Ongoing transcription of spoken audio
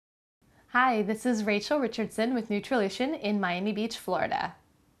Hi, this is Rachel Richardson with Nutrition in Miami Beach, Florida.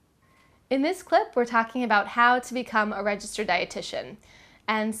 In this clip, we're talking about how to become a registered dietitian.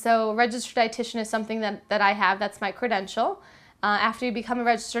 And so a registered dietitian is something that I have, that's my credential. After you become a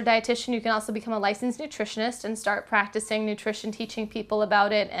registered dietitian, you can also become a licensed nutritionist and start practicing nutrition, teaching people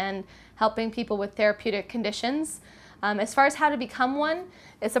about it, and helping people with therapeutic conditions. As far as how to become one,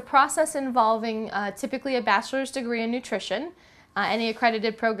 it's a process involving typically a bachelor's degree in nutrition, any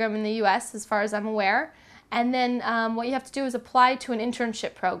accredited program in the U.S. as far as I'm aware. And then what you have to do is apply to an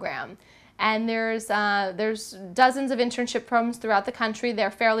internship program. And there's dozens of internship programs throughout the country.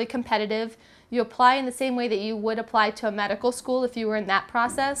 They're fairly competitive. You apply in the same way that you would apply to a medical school if you were in that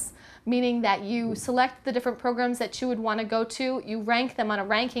process, meaning that you select the different programs that you would want to go to, you rank them on a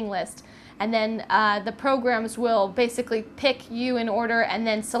ranking list, and then the programs will basically pick you in order and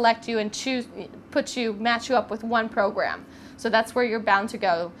then select you and match you up with one program. So that's where you're bound to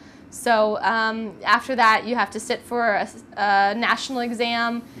go. So after that, you have to sit for a national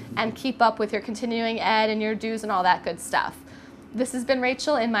exam and keep up with your continuing ed and your dues and all that good stuff. This has been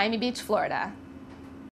Rachel in Miami Beach, Florida.